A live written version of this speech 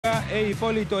e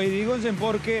Hipólito Yrigoyen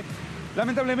porque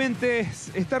lamentablemente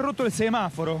está roto el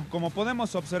semáforo. Como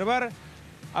podemos observar,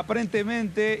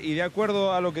 aparentemente, y de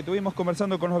acuerdo a lo que tuvimos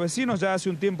conversando con los vecinos, ya hace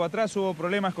un tiempo atrás hubo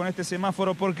problemas con este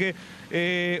semáforo porque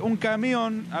un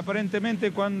camión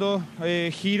aparentemente cuando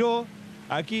giró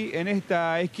aquí en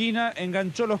esta esquina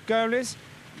enganchó los cables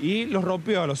y los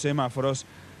rompió a los semáforos.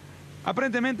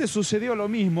 Aparentemente sucedió lo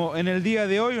mismo en el día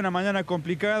de hoy, una mañana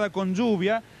complicada con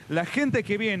lluvia. La gente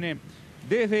que viene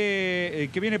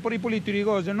por Hipólito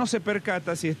Yrigoyen no se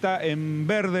percata si está en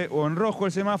verde o en rojo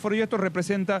el semáforo, y esto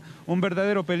representa un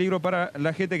verdadero peligro para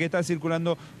la gente que está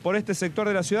circulando por este sector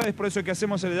de la ciudad. Es por eso que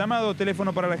hacemos el llamado,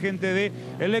 teléfono para la gente de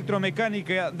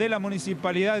electromecánica de la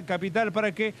Municipalidad Capital,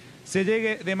 para que se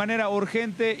llegue de manera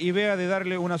urgente y vea de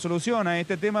darle una solución a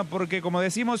este tema, porque como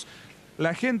decimos,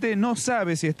 la gente no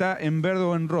sabe si está en verde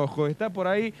o en rojo, está por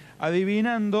ahí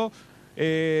adivinando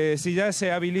si ya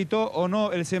se habilitó o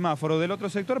no el semáforo del otro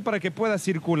sector para que pueda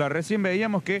circular. Recién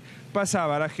veíamos que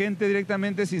pasaba la gente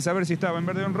directamente sin saber si estaba en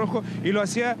verde o en rojo y lo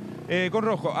hacía con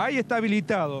rojo. Ahí está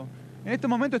habilitado. En este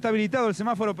momento está habilitado el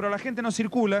semáforo, pero la gente no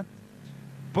circula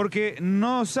porque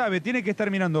no sabe, tiene que estar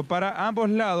mirando para ambos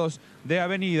lados de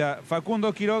Avenida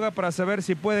Facundo Quiroga para saber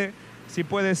si puede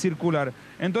circular.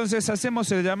 Entonces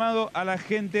hacemos el llamado a la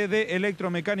gente de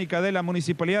electromecánica de la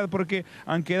municipalidad porque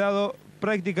han quedado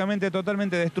prácticamente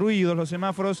totalmente destruidos los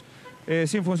semáforos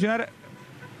sin funcionar.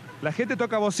 La gente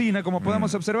toca bocina, como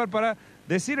podemos observar, para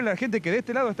decirle a la gente que de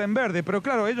este lado está en verde, pero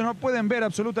claro, ellos no pueden ver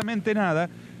absolutamente nada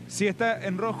si está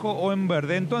en rojo o en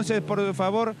verde. Entonces, por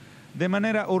favor, de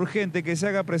manera urgente que se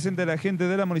haga presente la gente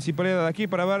de la municipalidad de aquí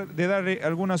para darle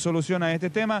alguna solución a este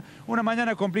tema. Una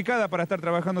mañana complicada para estar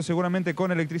trabajando seguramente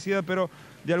con electricidad, pero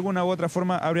de alguna u otra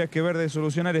forma habría que ver de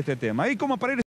solucionar este tema. Y como para ir